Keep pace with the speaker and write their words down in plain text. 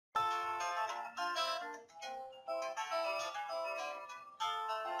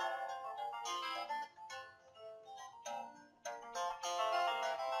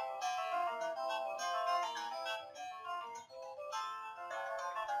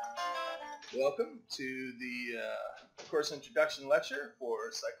Welcome to the course introduction lecture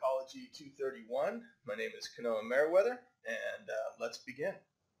for Psychology 231. My name is Kanoa Merriweather, and let's begin.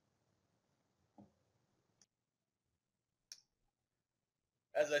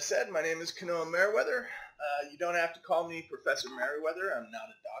 As I said, my name is Kanoa Merriweather. You don't have to call me Professor Merriweather. I'm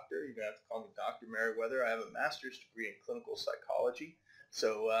not a doctor. You don't have to call me Dr. Merriweather. I have a master's degree in clinical psychology,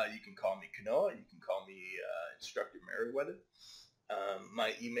 so you can call me Kanoa. You can call me Instructor Merriweather.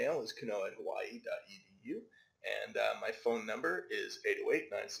 My email is kanoa@hawaii.edu, and my phone number is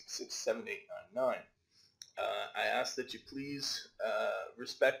 808-966-7899. I ask that you please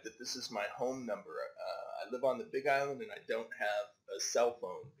respect that this is my home number. I live on the Big Island, and I don't have a cell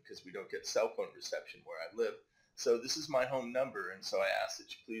phone because we don't get cell phone reception where I live. So this is my home number, and so I ask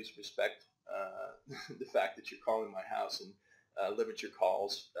that you please respect the fact that you're calling my house and limit your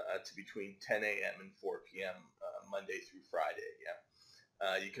calls to between 10 a.m. and 4 p.m. Monday through Friday. Yeah.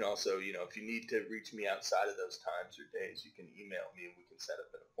 You can also, if you need to reach me outside of those times or days, you can email me and we can set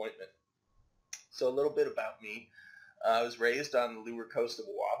up an appointment. So a little bit about me. I was raised on the Leeward coast of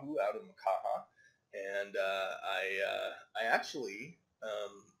Oahu out in Makaha, and I actually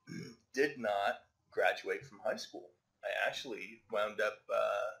did not graduate from high school. I actually wound up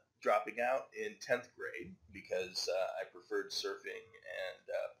dropping out in 10th grade because I preferred surfing and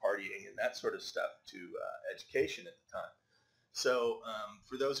partying and that sort of stuff to education at the time. So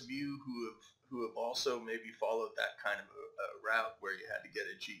for those of you who have also maybe followed that kind of a route where you had to get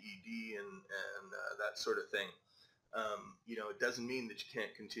a GED and that sort of thing, it doesn't mean that you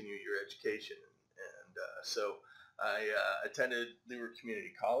can't continue your education. And so I attended Leeward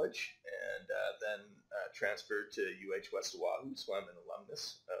Community College and then transferred to UH West Oahu, so I'm an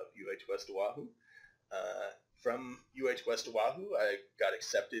alumnus of UH West Oahu. From UH West Oahu, I got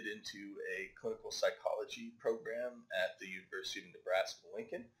accepted into a clinical psychology program at the University of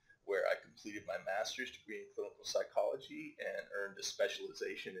Nebraska-Lincoln, where I completed my master's degree in clinical psychology and earned a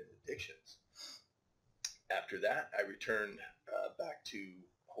specialization in addictions. After that, I returned back to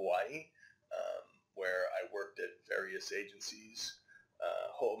Hawaii, where I worked at various agencies.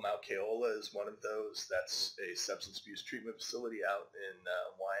 Ho'omaukeola is one of those. That's a substance abuse treatment facility out in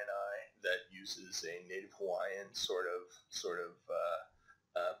Waianae that uses a Native Hawaiian sort of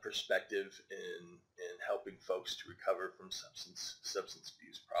perspective in helping folks to recover from substance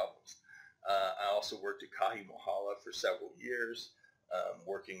abuse problems. I also worked at Kahi Mohala for several years,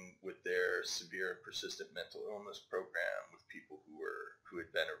 working with their severe and persistent mental illness program with people who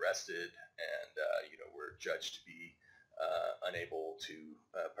had been arrested and were judged to be unable to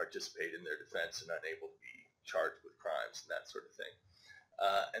participate in their defense and unable to be charged with crimes and that sort of thing.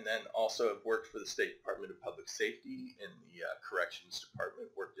 And then also have worked for the State Department of Public Safety in the Corrections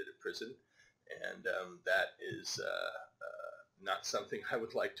Department, worked at a prison, and that is not something I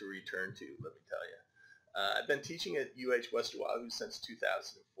would like to return to, let me tell you. I've been teaching at UH West Oahu since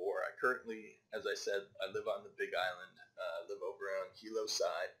 2004. I currently, as I said, I live on the Big Island, live over on Hilo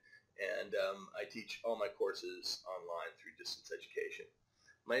side, and I teach all my courses online through distance education.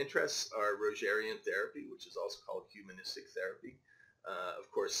 My interests are Rogerian therapy, which is also called humanistic therapy, of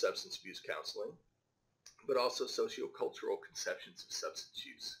course, substance abuse counseling, but also sociocultural conceptions of substance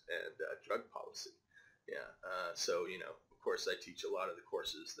use and drug policy. Yeah, so, of course, I teach a lot of the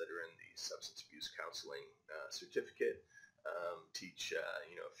courses that are in the substance abuse counseling certificate, teach,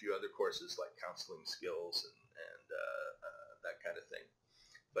 a few other courses like counseling skills and that kind of thing.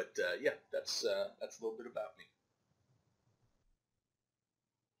 But yeah, that's a little bit about me.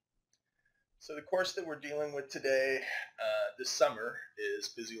 So the course that we're dealing with today, this summer, is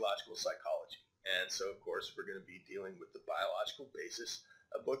physiological psychology. And so, of course, we're going to be dealing with the biological basis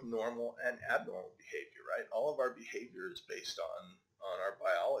of both normal and abnormal behavior, right? All of our behavior is based on our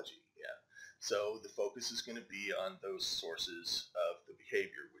biology, yeah. So the focus is going to be on those sources of the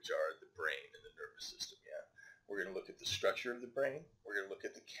behavior, which are the brain and the nervous system, yeah. We're going to look at the structure of the brain. We're going to look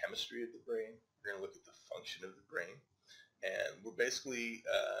at the chemistry of the brain. We're going to look at the function of the brain. And we're basically,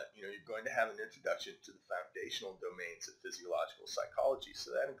 you're going to have an introduction to the foundational domains of physiological psychology.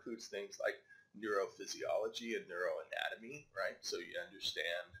 So that includes things like neurophysiology and neuroanatomy, right? So you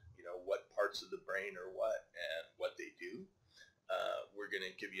understand, what parts of the brain are what and what they do. We're going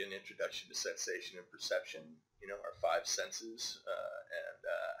to give you an introduction to sensation and perception, our five senses, and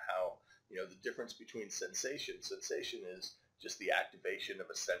how, the difference between sensation. Sensation is just the activation of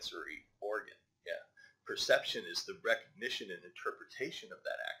a sensory organ, yeah. Perception is the recognition and interpretation of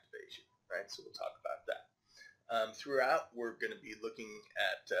that activation, right? So we'll talk about that. Throughout, we're going to be looking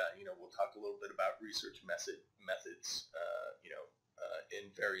at, we'll talk a little bit about research methods, in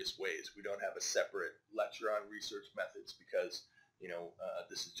various ways. We don't have a separate lecture on research methods because,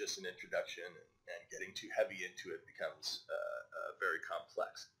 this is just an introduction, and getting too heavy into it becomes very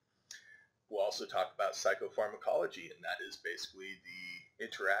complex. We'll also talk about psychopharmacology, and that is basically the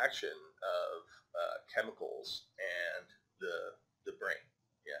interaction of chemicals and the brain.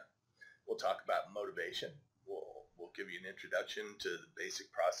 Yeah. We'll talk about motivation. We'll give you an introduction to the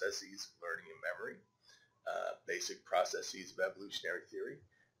basic processes of learning and memory, basic processes of evolutionary theory,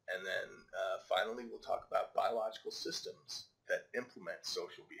 and then finally we'll talk about biological systems that implement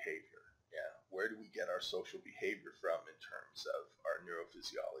social behavior. Yeah, where do we get our social behavior from in terms of our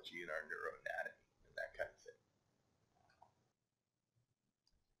neurophysiology and our neuroanatomy and that kind of thing.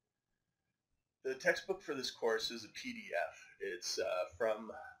 The textbook for this course is a PDF. It's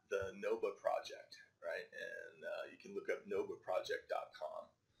from the NOBA project, right? And you can look up nobaproject.com.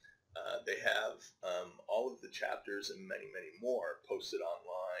 They have all of the chapters and many, many more posted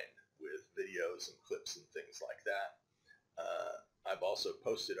online with videos and clips and things like that. I've also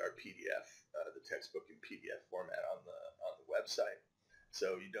posted our PDF, the textbook in PDF format on the website,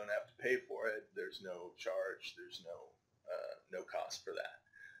 so you don't have to pay for it. There's no charge. There's no cost for that.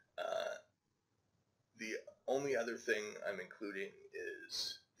 The only other thing I'm including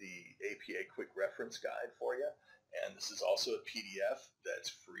is the APA Quick Reference Guide for you, and this is also a PDF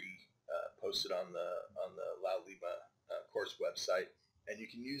that's free, posted on the LauLima course website, and you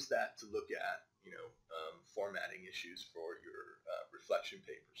can use that to look at formatting issues for your reflection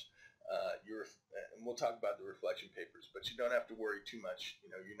papers. And we'll talk about the reflection papers, but you don't have to worry too much.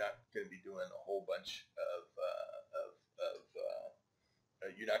 You're not going to be doing a whole bunch of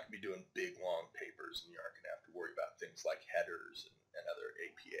you're not going to be doing big long papers, and you aren't going to have to worry about things like headers and other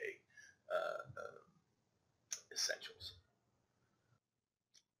APA essentials.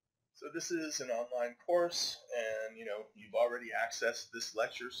 So this is an online course, and you've already accessed this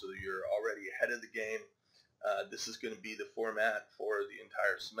lecture, so you're already ahead of the game. This is going to be the format for the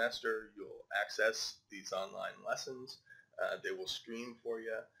entire semester. You'll access these online lessons. They will stream for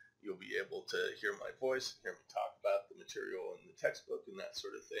you. You'll be able to hear my voice, hear me talk about the material in the textbook and that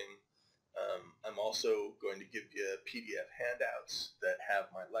sort of thing. I'm also going to give you PDF handouts that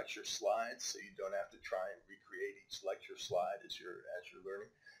have my lecture slides, so you don't have to try and recreate each lecture slide as you're learning.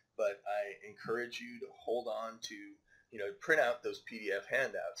 But I encourage you to hold on to, print out those PDF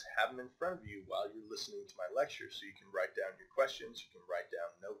handouts, have them in front of you while you're listening to my lecture, so you can write down your questions, you can write down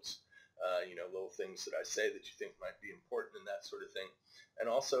notes, little things that I say that you think might be important and that sort of thing.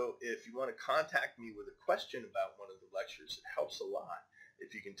 And also, if you want to contact me with a question about one of the lectures, it helps a lot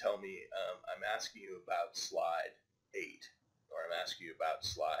if you can tell me, I'm asking you about slide 8, or I'm asking you about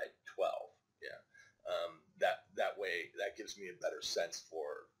slide 12. Yeah, that way, that gives me a better sense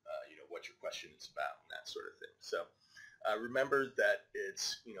for what your question is about and that sort of thing. So remember that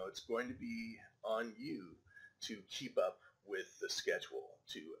it's going to be on you to keep up with the schedule,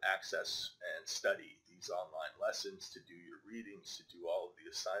 to access and study these online lessons, to do your readings, to do all of the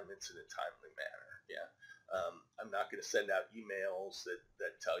assignments in a timely manner. Yeah. I'm not going to send out emails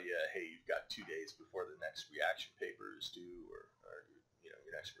that tell you, hey, you've got 2 days before the next reaction paper is due, or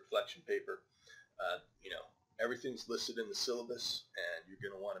your next reflection paper. Everything's listed in the syllabus, and you're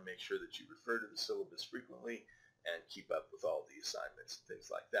going to want to make sure that you refer to the syllabus frequently and keep up with all the assignments and things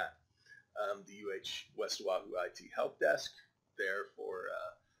like that. The UH West Oahu IT Help Desk, there for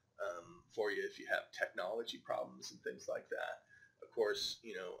you if you have technology problems and things like that. Of course,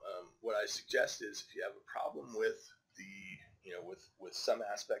 what I suggest is if you have a problem with with some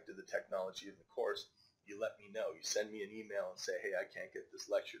aspect of the technology of the course, you let me know. You send me an email and say, hey, I can't get this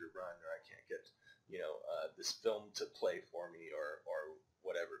lecture to run, or I can't get this film to play for me, or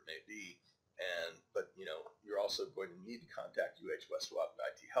whatever it may be. But you're also going to need to contact UH West Oahu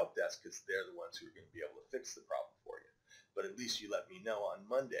IT Help Desk, because they're the ones who are going to be able to fix the problem for you. But at least you let me know on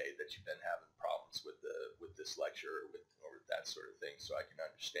Monday that you've been having problems with this lecture, or with that sort of thing, so I can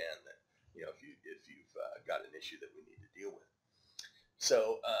understand that if you've got an issue that we need to deal with.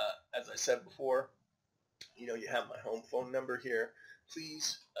 So as I said before, you have my home phone number here.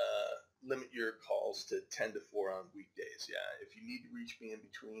 Please limit your calls to 10 to 4 on weekdays. Yeah, if you need to reach me in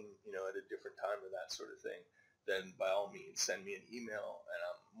between, at a different time or that sort of thing, then by all means send me an email, and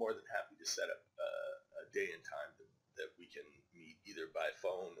I'm more than happy to set up a day and time that we can meet either by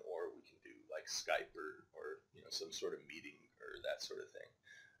phone, or we can do like Skype or some sort of meeting or that sort of thing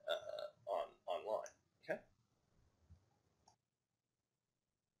online. Okay.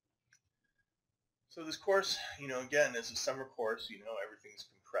 So this course, again, is a summer course. Everything's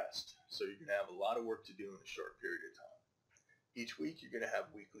compressed, so you're going to have a lot of work to do in a short period of time. Each week, you're going to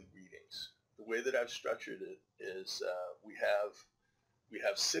have weekly readings. The way that I've structured it is we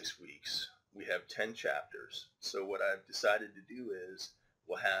have 6 weeks we have 10 chapters. So what I've decided to do is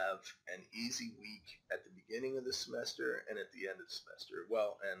we'll have an easy week at the beginning of the semester and at the end of the semester.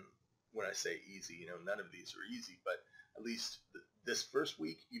 Well, and when I say easy, none of these are easy, but at least this first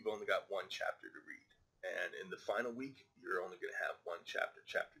week, you've only got one chapter to read. And in the final week, you're only going to have one chapter,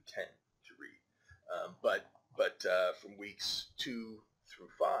 chapter 10, to read. But from weeks 2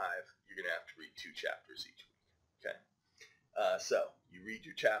 through 5, you're going to have to read 2 chapters each week. Okay. So you read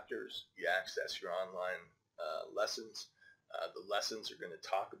your chapters, you access your online lessons. The lessons are going to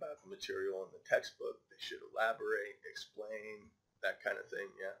talk about the material in the textbook. They should elaborate, explain, that kind of thing.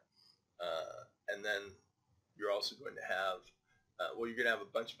 Yeah. And then you're also going to have, you're going to have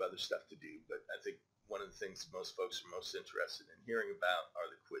a bunch of other stuff to do, but I think one of the things most folks are most interested in hearing about are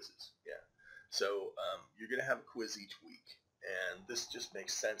the quizzes. Yeah. So you're going to have a quiz each week, and this just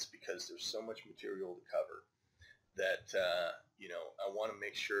makes sense because there's so much material to cover that I want to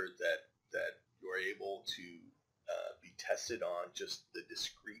make sure that you're able to be tested on just the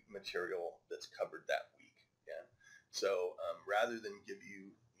discrete material that's covered that week. Yeah. So rather than give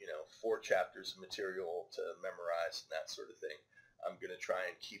you 4 chapters of material to memorize and that sort of thing, I'm going to try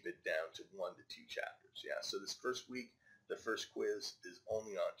and keep it down to 1 to 2 chapters. Yeah. So this first week, the first quiz is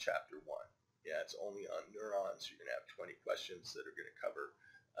only on chapter 1. Yeah, it's only on neurons. You're going to have 20 questions that are going to cover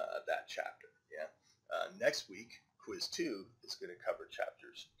that chapter. Yeah. Next week, quiz 2 is going to cover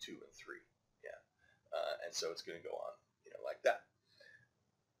chapters 2 and 3. Yeah. And so it's going to go on, like that.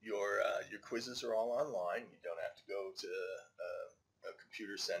 Your quizzes are all online. You don't have to go to a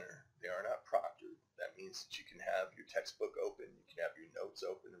computer center. They are not proctored. That means that you can have your textbook open. You can have your notes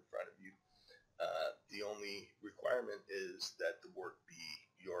open in front of you. The only requirement is that the work be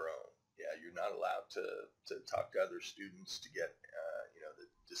your own. Yeah, you're not allowed to talk to other students to get, to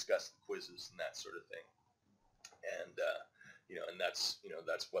discuss the quizzes and that sort of thing. And, and that's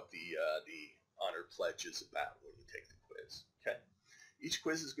what the honor pledge is about when you take the quiz. Okay. Each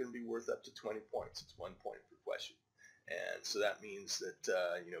quiz is going to be worth up to 20 points. It's 1 point per question. And so that means that,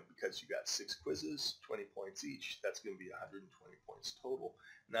 because you got 6 quizzes, 20 points each, that's going to be 120 points total.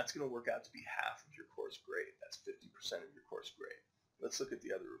 And that's going to work out to be half of your course grade. That's 50% of your course grade. Let's look at the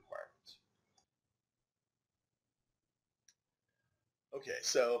other requirements. Okay,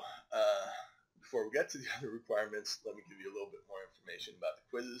 so before we get to the other requirements, let me give you a little bit more information about the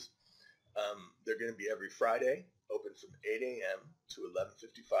quizzes. They're going to be every Friday, open from 8 a.m. to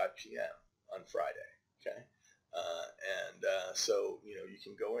 11:55 p.m. on Friday. Okay. So you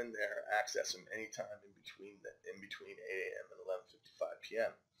can go in there, access them anytime in between 8 a.m. and 11:55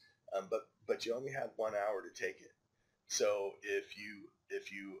 p.m. But you only have 1 hour to take it. So if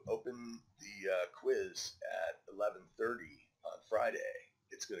you open the quiz at 11:30 on Friday,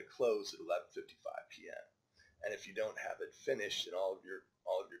 it's going to close at 11:55 p.m. And if you don't have it finished and all of your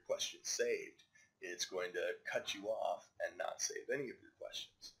questions saved, it's going to cut you off and not save any of your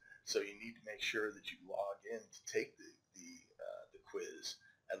questions. So you need to make sure that you log in to take the quiz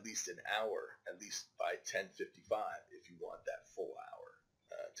at least an hour, at least by 10:55 if you want that full hour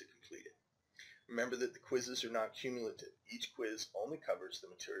to complete it. Remember that the quizzes are not cumulative. Each quiz only covers the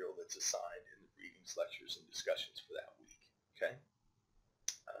material that's assigned in the readings, lectures, and discussions for that week. Okay.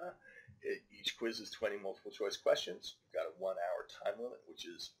 Each quiz is 20 multiple choice questions. You've got a 1 hour time limit, which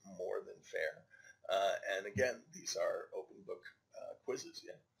is more than fair. And again, these are open book quizzes.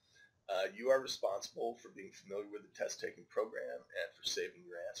 Yeah. You are responsible for being familiar with the test-taking program and for saving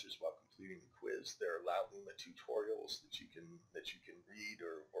your answers while completing the quiz. There are Loudlima tutorials that you can read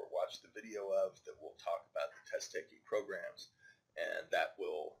or watch the video of that will talk about the test-taking programs, and that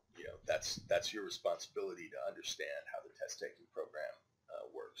will, that's your responsibility to understand how the test-taking program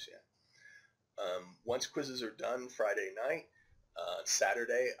works. Yeah. Once quizzes are done Friday night,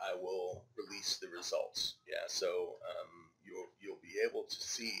 Saturday I will release the results. Yeah. So you'll be able to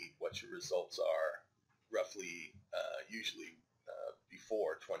see what your results are roughly, usually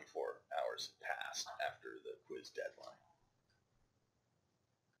before 24 hours have passed after the quiz deadline.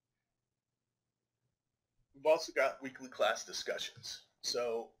 We've also got weekly class discussions.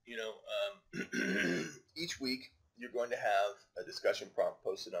 So each week you're going to have a discussion prompt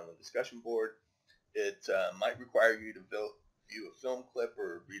posted on the discussion board. It might require you to view a film clip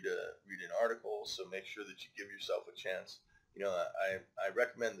or read an article, so make sure that you give yourself a chance. I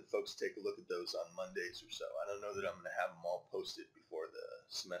recommend that folks take a look at those on Mondays or so. I don't know that I'm going to have them all posted before the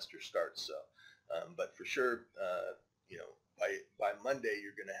semester starts, so but for sure, by Monday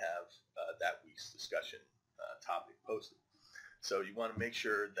you're going to have that week's discussion topic posted. So you want to make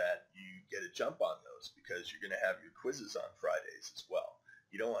sure that you get a jump on those because you're going to have your quizzes on Fridays as well.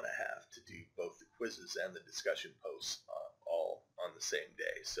 You don't want to have to do both the quizzes and the discussion posts all on the same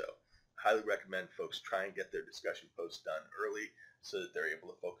day. So highly recommend folks try and get their discussion posts done early so that they're able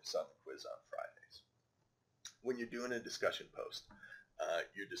to focus on the quiz on Fridays. When you're doing a discussion post,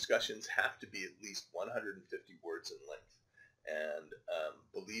 your discussions have to be at least 150 words in length. And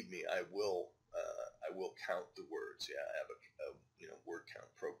believe me, I will count the words. Yeah, I have a word count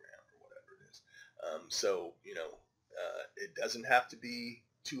program or whatever it is. It doesn't have to be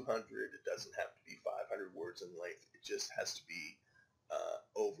 200. It doesn't have to be 500 words in length. It just has to be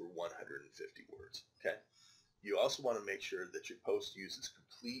over 150 words. Okay. You also want to make sure that your post uses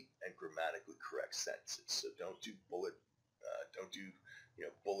complete and grammatically correct sentences. So don't do bullet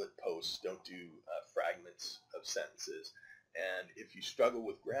posts. Don't do fragments of sentences. And if you struggle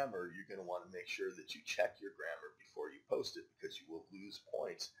with grammar, you're going to want to make sure that you check your grammar before you post it, because you will lose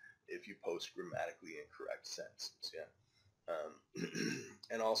points if you post grammatically incorrect sentences. Yeah.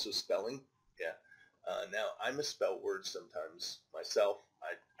 And also spelling. Yeah. Now, I misspell words sometimes myself.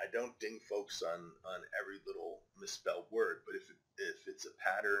 I don't ding folks on every little misspelled word, but if it's a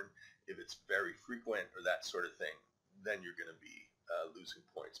pattern, if it's very frequent or that sort of thing, then you're going to be losing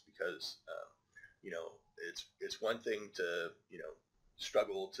points, because it's one thing to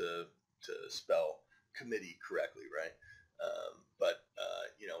struggle to spell committee correctly, right? But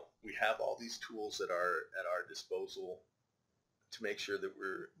we have all these tools at our disposal to make sure that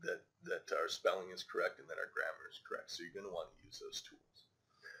that our spelling is correct and that our grammar is correct. So you're going to want to use those tools.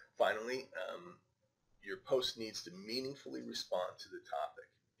 Finally, your post needs to meaningfully respond to the topic.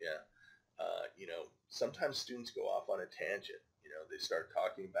 Yeah. Sometimes students go off on a tangent. They start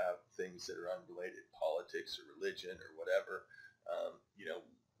talking about things that are unrelated, politics or religion or whatever.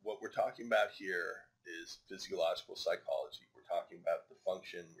 What we're talking about here is physiological psychology. We're talking about the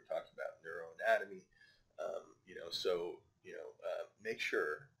function. We're talking about neuroanatomy. Make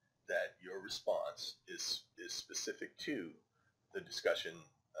sure that your response is specific to the discussion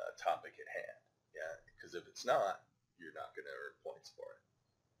topic at hand. Yeah, because if it's not, you're not going to earn points for it.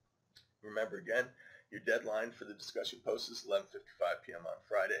 Remember, again, your deadline for the discussion post is 11:55 p.m. on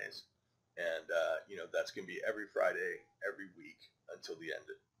Fridays, and that's going to be every Friday, every week until the end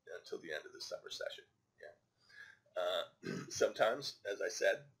of the summer session. Yeah. Sometimes, as I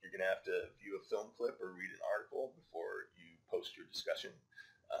said, you're going to have to view a film clip or read an article before you post your discussion.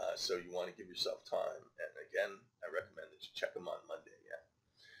 So you want to give yourself time. And again, I recommend that you check them on Monday. Yeah.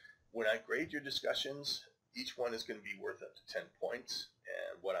 When I grade your discussions, each one is going to be worth up to 10 points.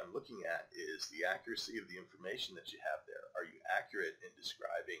 And what I'm looking at is the accuracy of the information that you have there. Are you accurate in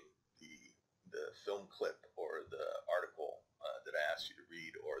describing the film clip or the article that I asked you to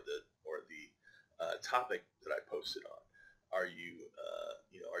read, or the topic that I posted on? Are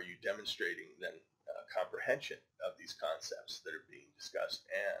you demonstrating then comprehension of these concepts that are being discussed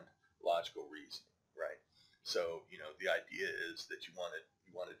and logical reasoning, right? So the idea is that you want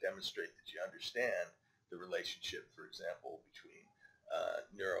to demonstrate that you understand the relationship, for example, between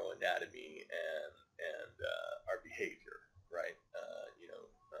neuroanatomy and our behavior, right?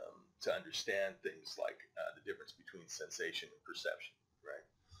 To understand things like the difference between sensation and perception, right?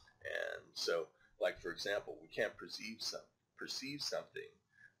 And so, like for example, we can't perceive something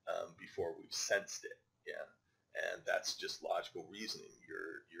before we've sensed it. Yeah, and that's just logical reasoning.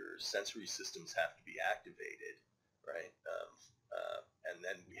 Your sensory systems have to be activated, right? And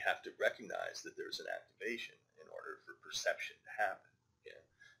then we have to recognize that there's an activation in order for perception to happen. Yeah.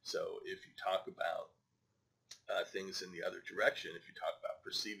 So if you talk about things in the other direction, if you talk about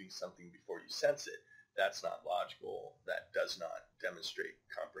perceiving something before you sense it, that's not logical. That does not demonstrate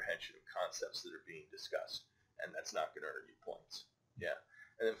comprehension of concepts that are being discussed, and that's not going to earn you points. Yeah.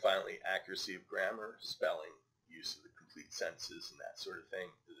 And then finally, accuracy of grammar, spelling, use of the complete sentences, and that sort of thing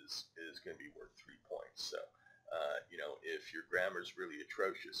is going to be worth 3 points. So, if your grammar is really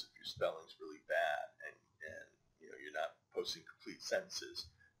atrocious, if your spelling's really bad, and you're not posting complete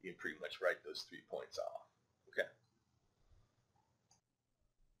sentences, you can pretty much write those 3 points off. Okay.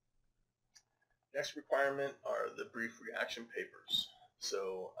 Next requirement are the brief reaction papers.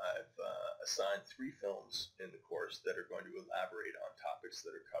 So I've assigned 3 films in the course that are going to elaborate on topics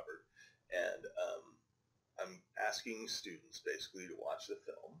that are covered, and I'm asking students basically to watch the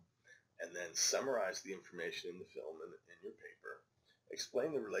film and then summarize the information in the film in your paper,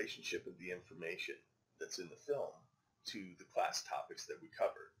 explain the relationship of the information that's in the film to the class topics that we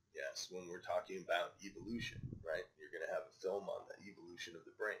covered. Yes, when we're talking about evolution, right, you're going to have a film on the evolution of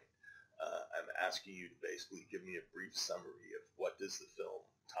the brain. I'm asking you to basically give me a brief summary of what does the film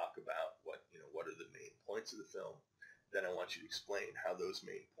talk about, what are the main points of the film. Then I want you to explain how those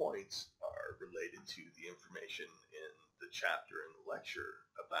main points are related to the information in the chapter and the lecture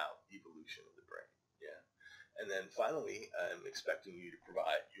about evolution of the brain. Yeah. And then finally, I'm expecting you to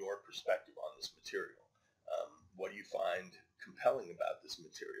provide your perspective on this material. What do you find compelling about this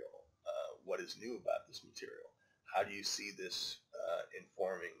material? What is new about this material? How do you see this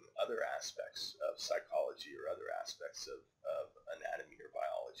informing other aspects of psychology or other aspects of anatomy or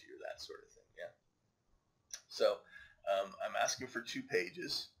biology or that sort of thing? Yeah. So I'm asking for 2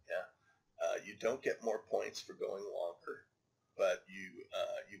 pages. Yeah. You don't get more points for going longer, but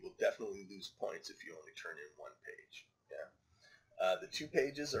you will definitely lose points if you only turn in 1 page. Yeah. The 2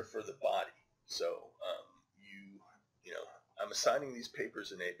 pages are for the body. So you know, I'm assigning these papers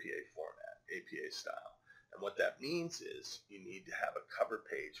in APA format, APA style. And what that means is you need to have a cover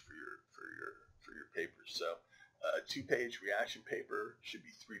page for your papers. So a 2-page reaction paper should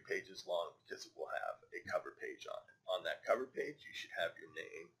be 3 pages long because it will have a cover page on it. On that cover page, you should have your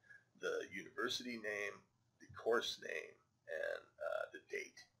name, the university name, the course name, and the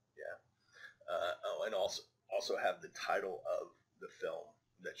date. Yeah. And also have the title of the film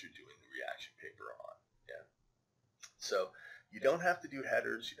that you're doing the reaction paper on. Yeah. So you don't have to do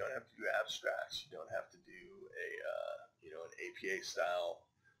headers. You don't have to do abstracts. You don't have to do an APA style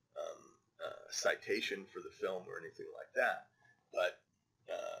citation for the film or anything like that. But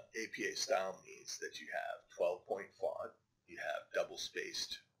APA style means that you have 12-point font. You have double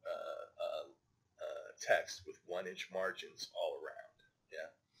spaced text with 1-inch margins all around. Yeah.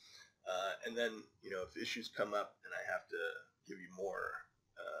 And then, if issues come up and I have to give you more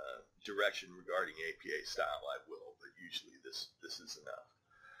direction regarding APA style, I will, but usually this is enough.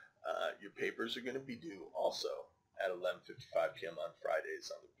 Your papers are going to be due also at 11:55 p.m. on Fridays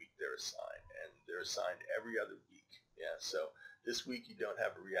on the week they're assigned, and they're assigned every other week. Yeah, so this week you don't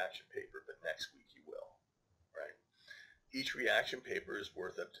have a reaction paper, but next week you will, right? Each reaction paper is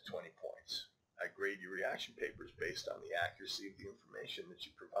worth up to 20 points. I grade your reaction papers based on the accuracy of the information that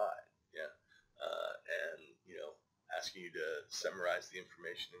you provide. Yeah, and asking you to summarize the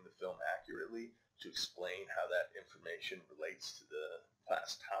information in the film accurately, to explain how that information relates to the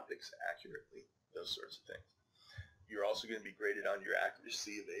class topics accurately, those sorts of things. You're also going to be graded on your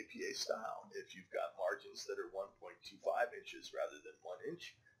accuracy of APA style. If you've got margins that are 1.25 inches rather than 1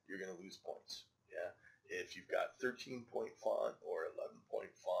 inch, you're going to lose points. Yeah. If you've got 13-point font or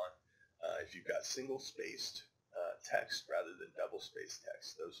 11-point font, if you've got single-spaced text rather than double-spaced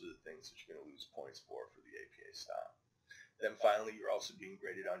text, those are the things that you're going to lose points for the APA style. Then finally, you're also being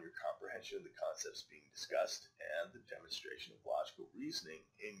graded on your comprehension of the concepts being discussed and the demonstration of logical reasoning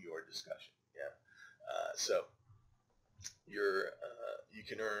in your discussion. Yeah. So you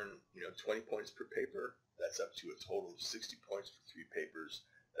can earn 20 points per paper. That's up to a total of 60 points for 3 papers.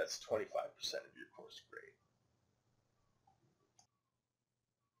 That's 25% of your course grade.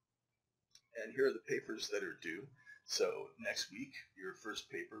 And here are the papers that are due. So next week, your first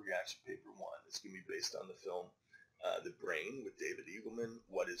paper, reaction paper 1, is going to be based on the film The Brain with David Eagleman,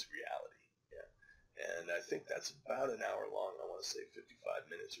 What is Reality? Yeah. And I think that's about an hour long. I want to say 55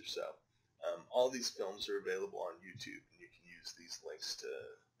 minutes or so. All these films are available on YouTube, and you can use these links to,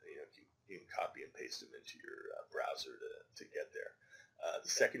 you can copy and paste them into your browser to get there. The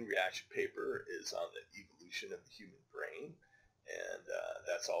second reaction paper is on the evolution of the human brain, and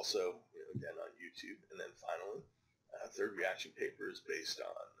that's also, again, on YouTube. And then finally, third reaction paper is based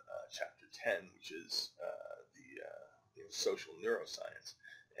on chapter 10, which is the social neuroscience.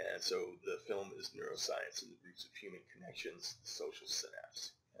 And so the film is Neuroscience and the Roots of Human Connections, the Social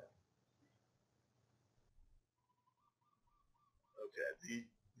Synapse. Yeah. Okay.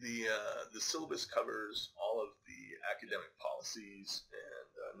 The syllabus covers all of the academic policies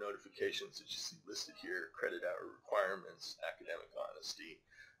and notifications that you see listed here: credit hour requirements, academic honesty,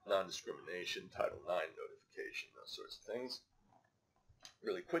 non-discrimination, Title IX notification, those sorts of things.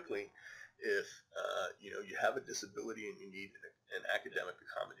 Really quickly, if you have a disability and you need an academic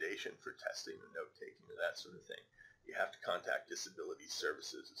accommodation for testing or note-taking or that sort of thing, you have to contact Disability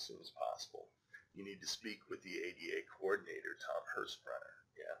Services as soon as possible. You need to speak with the ADA coordinator, Tom Hirschbrenner.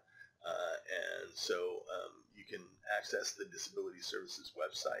 Yeah. And so you can access the Disability Services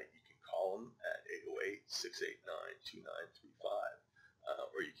website. You can call them at 808-689-2935,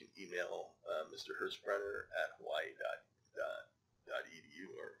 or you can email Mr. Hirschbrenner at hawaii.edu,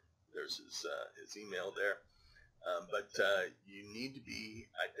 or there's his email there. But you need to be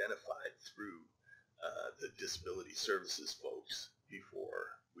identified through the Disability Services folks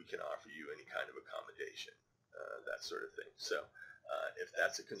before we can offer you any kind of accommodation, that sort of thing. So if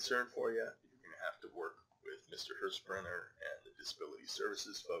that's a concern for you, you're going to have to work with Mr. Hirschbrenner and the Disability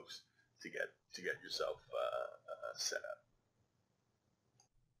Services folks to get yourself set up.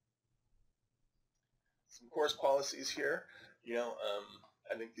 Some course policies here.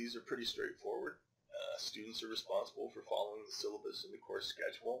 I think these are pretty straightforward. students are responsible for following the syllabus and the course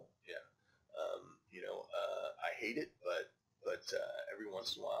schedule. Yeah. I hate it, but every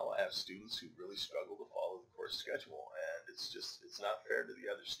once in a while I have students who really struggle to follow the course schedule, and it's not fair to the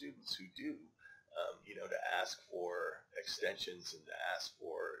other students who do, to ask for extensions and to ask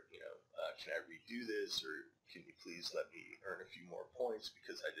for, can I redo this, or can you please let me earn a few more points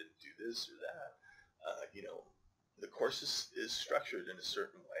because I didn't do this or that. The course is structured in a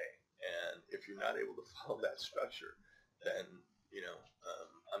certain way, and if you're not able to follow that structure, then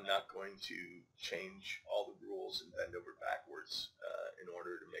I'm not going to change all the rules and bend over backwards in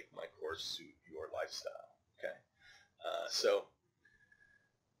order to make my course suit your lifestyle. Okay, so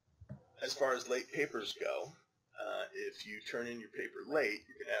as far as late papers go, if you turn in your paper late,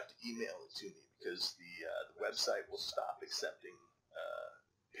 you're going to have to email it to me because the website will stop accepting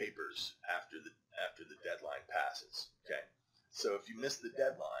papers after the deadline passes. Okay, so if you miss the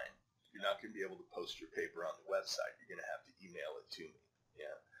deadline, you're not going to be able to post your paper on the website. You're going to have to email it to me.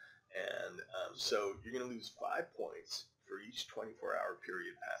 Yeah, and so you're going to lose 5 points for each 24-hour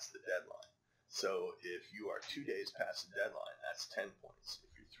period past the deadline. So if you are 2 days past the deadline, that's 10 points.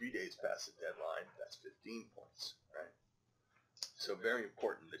 If you're 3 days past the deadline, that's 15 points, right? So very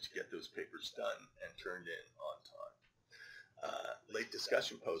important that you get those papers done and turned in on time. Late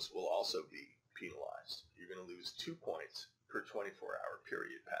discussion posts will also be penalized. You're going to lose 2 points per 24-hour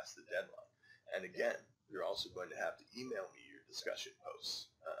period past the deadline. And again, you're also going to have to email me your discussion posts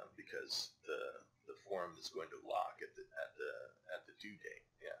because the forum is going to lock at the due date.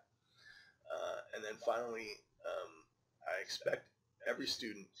 Yeah. And then finally, I expect every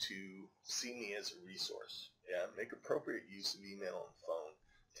student to see me as a resource. Yeah, make appropriate use of email and phone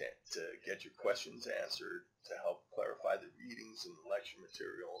to get your questions answered, to help clarify the readings and the lecture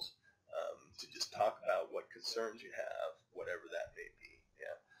materials, to just talk about what concerns you have, whatever that may be.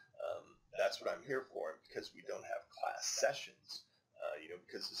 Yeah, that's what I'm here for, because we don't have class sessions.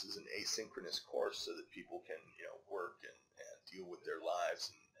 Because this is an asynchronous course, so that people can work and deal with their lives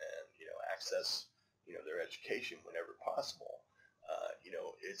and access their education whenever possible.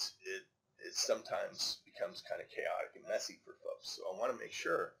 It sometimes becomes kind of chaotic and messy for folks. So I want to make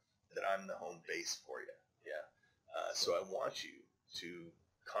sure that I'm the home base for you. Yeah. So I want you to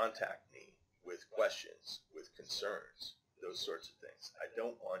contact me with questions, with concerns, those sorts of things. I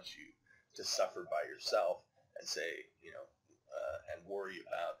don't want you to suffer by yourself and say, and worry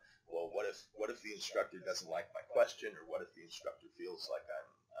about, well, what if the instructor doesn't like my question, or what if the instructor feels like I'm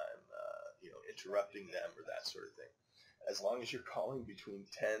interrupting them, or that sort of thing. As long as you're calling between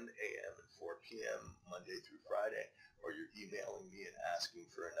 10 a.m. and 4 p.m. Monday through Friday, or you're emailing me and asking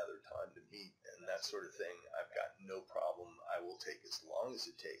for another time to meet and that sort of thing, I've got no problem. I will take as long as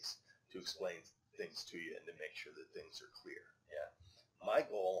it takes to explain things to you and to make sure that things are clear. Yeah. My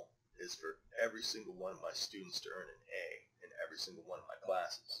goal is for every single one of my students to earn an A in every single one of my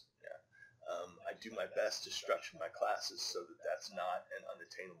classes. Yeah. I do my best to structure my classes so that that's not an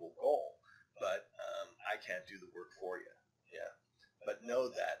unattainable goal, but I can't do the work for you. Yeah. But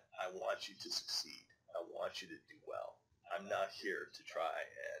know that I want you to succeed. I want you to do well. I'm not here to try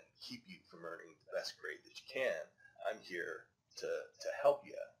and keep you from earning the best grade that you can. I'm here to help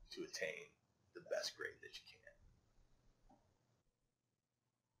you to attain the best grade that you can.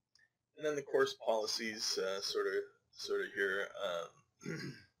 And then the course policies sort of here.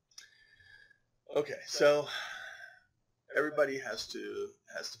 Okay, so everybody has to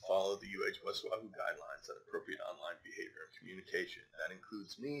follow the UH West Wahoo guidelines on appropriate online behavior and communication. That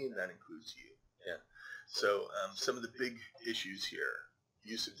includes me, and that includes you. Yeah. So some of the big issues here: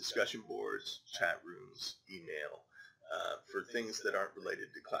 use of discussion boards, chat rooms, email, for things that aren't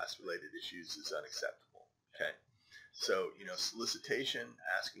related to class-related issues is unacceptable. Okay. So, solicitation,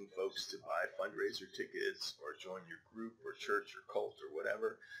 asking folks to buy fundraiser tickets or join your group or church or cult or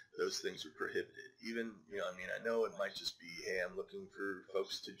whatever, those things are prohibited. Even, I know it might just be, hey, I'm looking for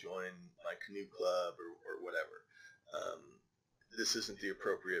folks to join my canoe club or whatever. This isn't the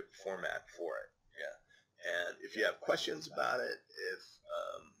appropriate format for it. Yeah. And if you have questions about it, if,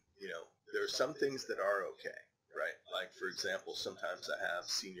 there are some things that are okay, right? Like, for example, sometimes I have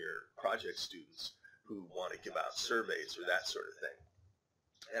senior project students who want to give out surveys or that sort of thing.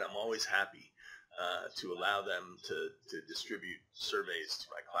 And I'm always happy to allow them to distribute surveys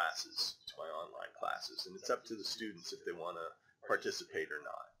to my classes, to my online classes. And it's up to the students if they want to participate or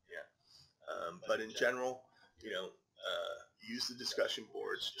not. Yeah. But in general, use the discussion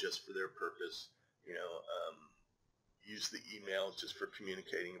boards just for their purpose. Use the email just for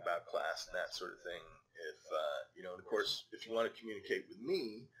communicating about class and that sort of thing. If, of course, if you want to communicate with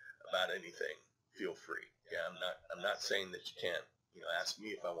me about anything, feel free. Yeah, I'm not saying that you can't ask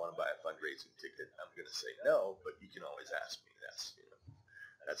me if I want to buy a fundraising ticket. I'm going to say no, but you can always ask me. That's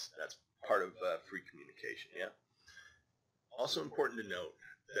part of free communication. Yeah. Also important to note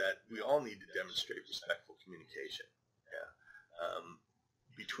that we all need to demonstrate respectful communication. Yeah.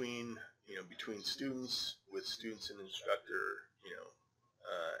 Between students, with students and instructor,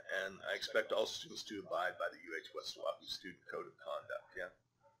 and I expect all students to abide by the UH West Oahu Student Code of Conduct. Yeah.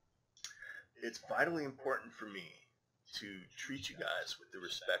 It's vitally important for me to treat you guys with the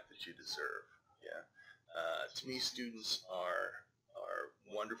respect that you deserve. Yeah. To me, students are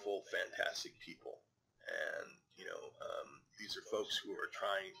wonderful, fantastic people, and these are folks who are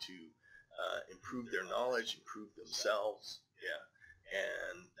trying to improve their knowledge, improve themselves. Yeah.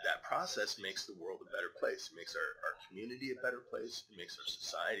 And that process makes the world a better place. It makes our community a better place. It makes our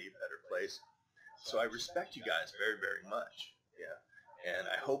society a better place. So I respect you guys very, very much. Yeah.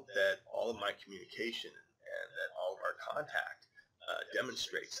 And I hope that all of my communication and that all of our contact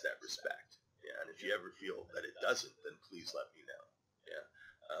demonstrates that respect. Yeah. And if you ever feel that it doesn't, then please let me know. Yeah.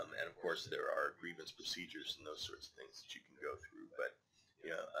 And of course, there are grievance procedures and those sorts of things that you can go through. But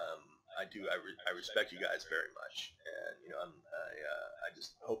I respect you guys very much, and I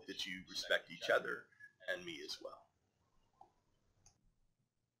just hope that you respect each other and me as well.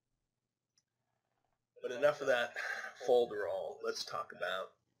 But enough of that folderol. Let's talk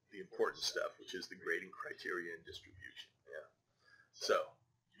about the important stuff, which is the grading criteria and distribution. Yeah. So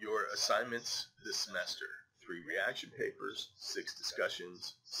your assignments this semester: 3 reaction papers, 6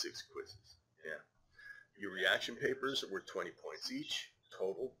 discussions, 6 quizzes. Yeah. Your reaction papers are worth 20 points each.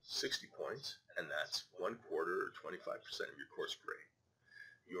 Total 60 points, and that's 1/4 or 25% of your course grade.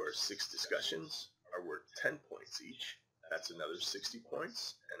 Your 6 discussions are worth 10 points each. That's another 60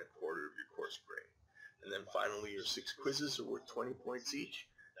 points and 1/4 of your course grade. And then finally, your 6 quizzes are worth 20 points each.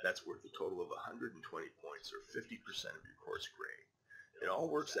 That's worth a total of 120 points, or 50% of your course grade. It all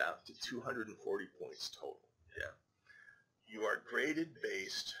works out to 240 points total. Yeah. You are graded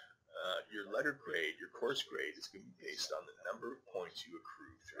based. Your letter grade, your course grade, is going to be based on the number of points you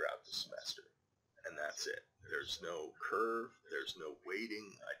accrue throughout the semester. And that's it. There's no curve. There's no weighting.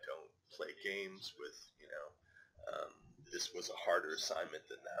 I don't play games with, this was a harder assignment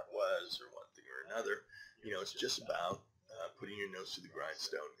than that was, or one thing or another. It's just about putting your nose to the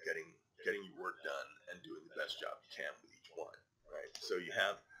grindstone, getting your work done, and doing the best job you can with each one, right? So you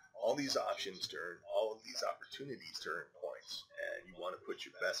have all these options to earn, all of these opportunities to earn points, and you want to put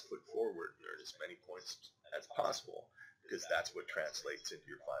your best foot forward and earn as many points as possible, because that's what translates into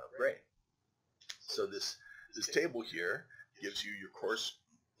your final grade. So this table here gives you your course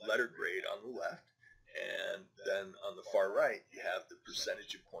letter grade on the left, and then on the far right you have the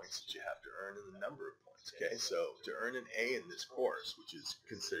percentage of points that you have to earn and the number of points. Okay, so to earn an A in this course, which is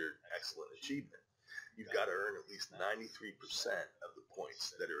considered excellent achievement, you've got to earn at least 93% of the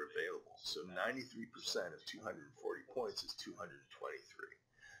points that are available. So 93% of 240 points is 223.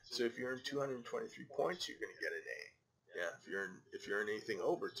 So if you earn 223 points, you're going to get an A. Yeah, if you earn anything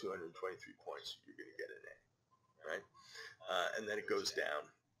over 223 points, you're going to get an A, right? And then it goes down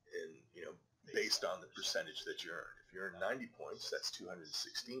based on the percentage that you earn. If you earn 90 points, that's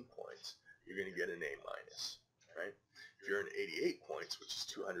 216 points. You're going to get an A minus, right? If you earn 88 points, which is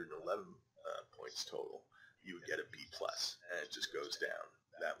 211 points total, you would get a B plus, and it just goes down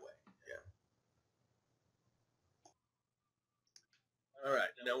that way. Yeah. All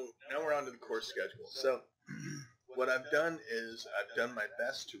right, now we're on to the course schedule. So what I've done is I've done my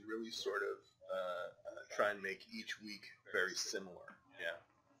best to really sort of try and make each week very similar. Yeah.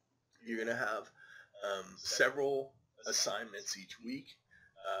 You're going to have several assignments each week,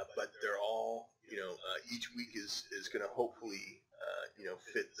 but they're all, each week is going to hopefully,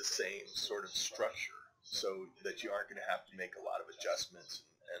 fit the same sort of structure, so that you aren't going to have to make a lot of adjustments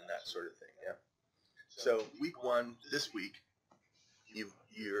and that sort of thing. Yeah. So week 1, this week,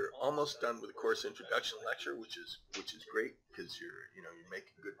 you're almost done with the course introduction lecture, which is great, because you're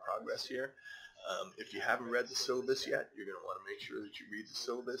making good progress here. If you haven't read the syllabus yet, you're going to want to make sure that you read the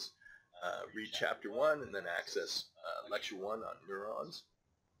syllabus, read chapter 1, and then access lecture 1 on neurons.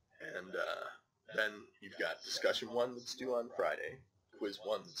 And then you've got discussion 1 that's due on Friday, quiz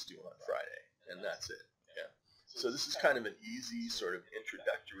 1 that's due on Friday, and that's it. Yeah. So this is kind of an easy sort of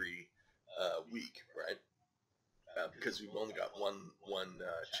introductory week, right? Because we've only got one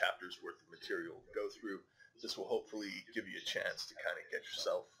chapter's worth of material to go through. This will hopefully give you a chance to kind of get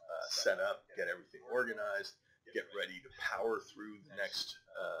yourself set up, get everything organized, get ready to power through the next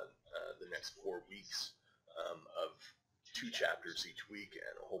 4 weeks of 2 chapters each week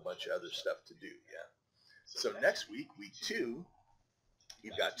and a whole bunch of other stuff to do. Yeah. So next week, week 2,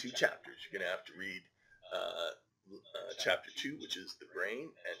 you've got 2 chapters. You're going to have to read Chapter 2, which is the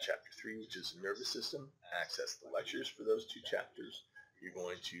brain, and Chapter 3, which is the nervous system. Access the lectures for those 2 chapters. You're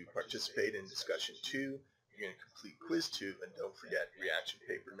going to participate in discussion 2. You're going to complete quiz 2, and don't forget reaction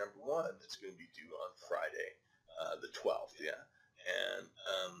paper number 1 that's going to be due on Friday, the 12th. Yeah, and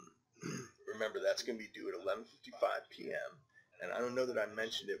remember that's going to be due at 11:55 p.m. And I don't know that I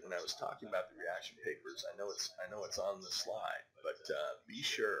mentioned it when I was talking about the reaction papers. I know it's on the slide, but be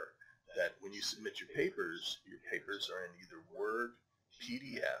sure that when you submit your papers are in either Word,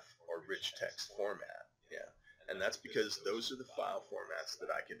 PDF, or rich text format. Yeah, and that's because those are the file formats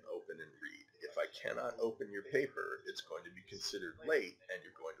that I can open and read. If I cannot open your paper, it's going to be considered late, and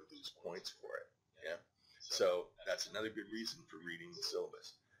you're going to lose points for it. Yeah, so that's another good reason for reading the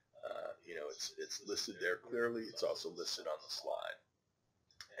syllabus. It's listed there clearly. It's also listed on the slide,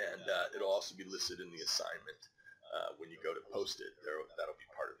 and it'll also be listed in the assignment when you go to post it. That'll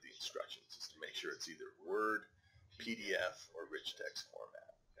be part of the instructions, is to make sure it's either Word, PDF, or rich text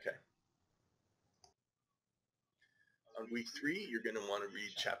format. Okay. On week 3, you're going to want to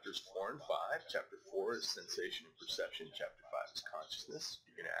read chapters 4 and 5. Chapter 4 is sensation and perception. Chapter 5 is consciousness.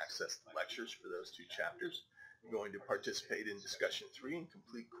 You're going to access the lectures for those 2 chapters. You're going to participate in discussion 3 and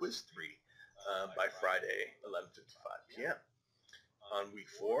complete quiz 3 by Friday, 11:55 p.m. On week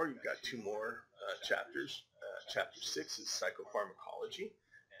 4, you've got 2 more chapters. Chapter 6 is psychopharmacology,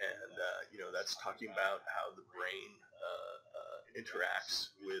 and that's talking about how the brain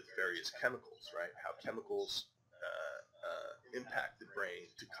interacts with various chemicals, right? How chemicals impact the brain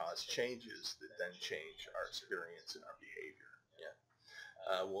to cause changes that then change our experience and our behavior.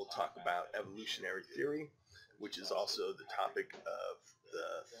 Yeah. We'll talk about evolutionary theory, which is also the topic of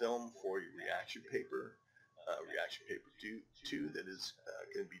the film for your reaction paper 2 that is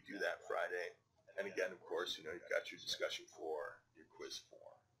going to be due that Friday. And again, of course, you've got your discussion 4, your quiz 4.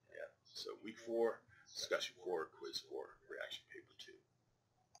 Yeah. So week 4, discussion 4, quiz 4, reaction paper 2.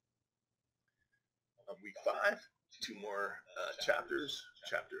 On week 5, 2 more chapters.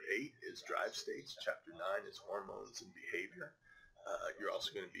 Chapter 8 is drive states. Chapter 9 is hormones and behavior. You're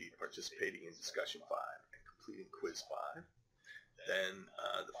also going to be participating in discussion 5 and completing quiz 5. Then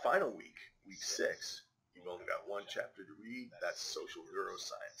the final week, week 6, you've only got 1 chapter to read. That's social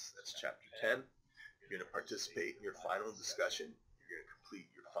neuroscience. That's chapter 10. You're going to participate in your final discussion. You're going to complete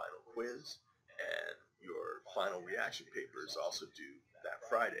your final quiz, and your final reaction paper is also due that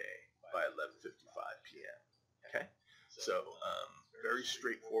Friday by 11:55 p.m. Okay, so very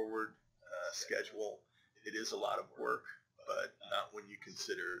straightforward schedule. It is a lot of work, but not when you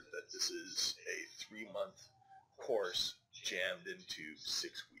consider that this is a 3-month course jammed into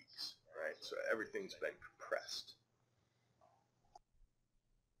 6 weeks, right? So everything's been compressed.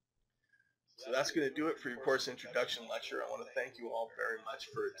 So that's going to do it for your course introduction lecture. I want to thank you all very much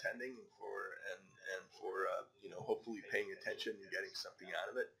for attending and for hopefully paying attention and getting something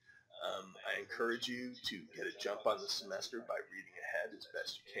out of it. I encourage you to get a jump on the semester by reading ahead as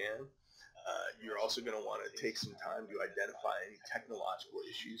best you can. You're also going to want to take some time to identify any technological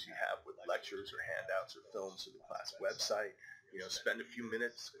issues you have with lectures or handouts or films of the class website. Spend a few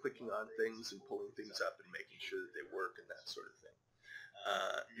minutes clicking on things and pulling things up and making sure that they work and that sort of thing.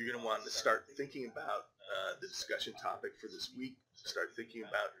 You're going to want to start thinking about the discussion topic for this week. Start thinking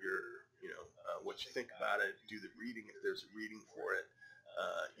about your, what you think about it. Do the reading if there's a reading for it.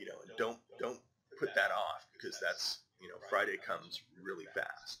 And don't put that off, because that's, Friday comes really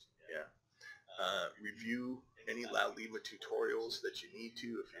fast. Yeah. Review any LaLima tutorials that you need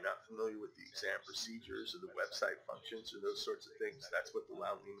to. If you're not familiar with the exam procedures or the website functions or those sorts of things, that's what the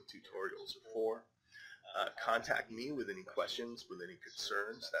LaLima tutorials are for. Contact me with any questions, with any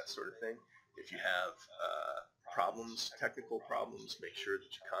concerns, that sort of thing. If you have problems, technical problems, make sure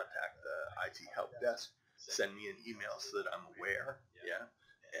that you contact the IT help desk. Send me an email so that I'm aware. Yeah,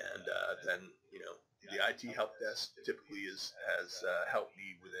 and then the IT help desk typically has helped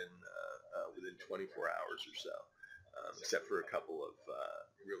me within 24 hours or so, except for a couple of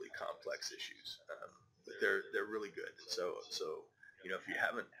really complex issues. But they're really good. So if you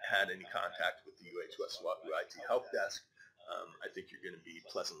haven't had any contact with the UH West Oahu IT help desk, I think you're going to be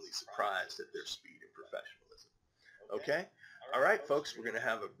pleasantly surprised at their speed and professionalism. Okay? All right, folks, we're going to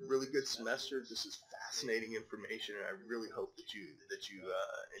have a really good semester. This is fascinating information, and I really hope that you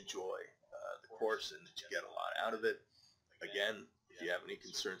enjoy the course and that you get a lot out of it. Again, if you have any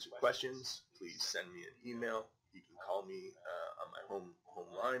concerns or questions, please send me an email. You can call me on my home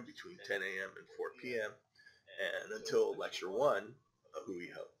line between 10 a.m. and 4 p.m. And until lecture 1, a hui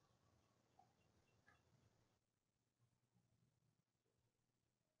hou.